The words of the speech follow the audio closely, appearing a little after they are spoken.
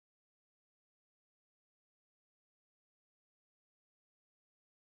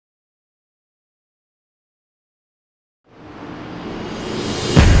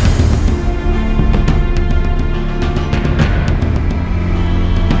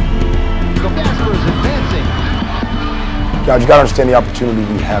Guys, you got to understand the opportunity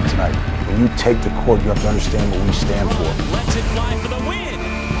we have tonight. When you take the court, you have to understand what we stand for. Lets it fly for the win.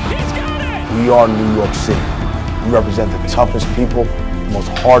 He's got it! We are New York City. We represent the toughest people, the most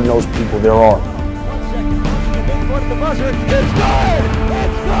hard-nosed people there are. The buzzer. It's good!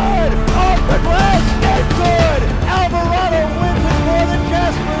 It's good! Off the glass! It's good! Alvarado wins it more than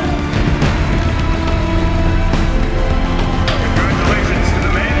Jasper. Congratulations to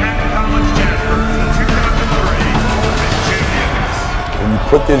the Manhattan College Jaspers, the 2003 champions. When you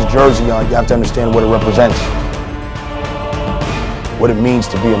put this jersey on, you have to understand what it represents. What it means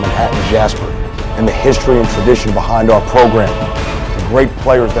to be a Manhattan Jasper, and the history and tradition behind our program. The great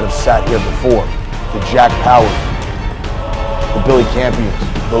players that have sat here before. The Jack Powers, the Billy Campions,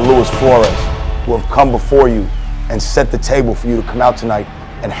 the Luis Flores, who have come before you and set the table for you to come out tonight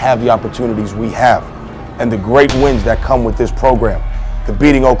and have the opportunities we have. And the great wins that come with this program. The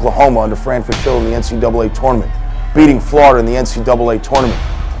beating Oklahoma under Fran Fraschilla in the NCAA tournament. Beating Florida in the NCAA tournament.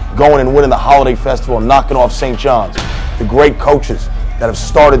 Going and winning the Holiday Festival and knocking off St. John's. The great coaches that have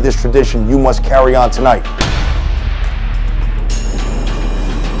started this tradition you must carry on tonight.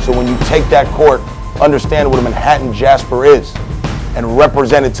 So when you take that court, understand what a Manhattan Jasper is and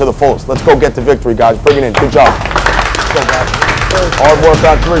represent it to the fullest. Let's go get the victory, guys. Bring it in. Good job. Let's go, guys. Hard work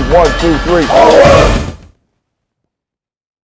on three. 1, 2, 3.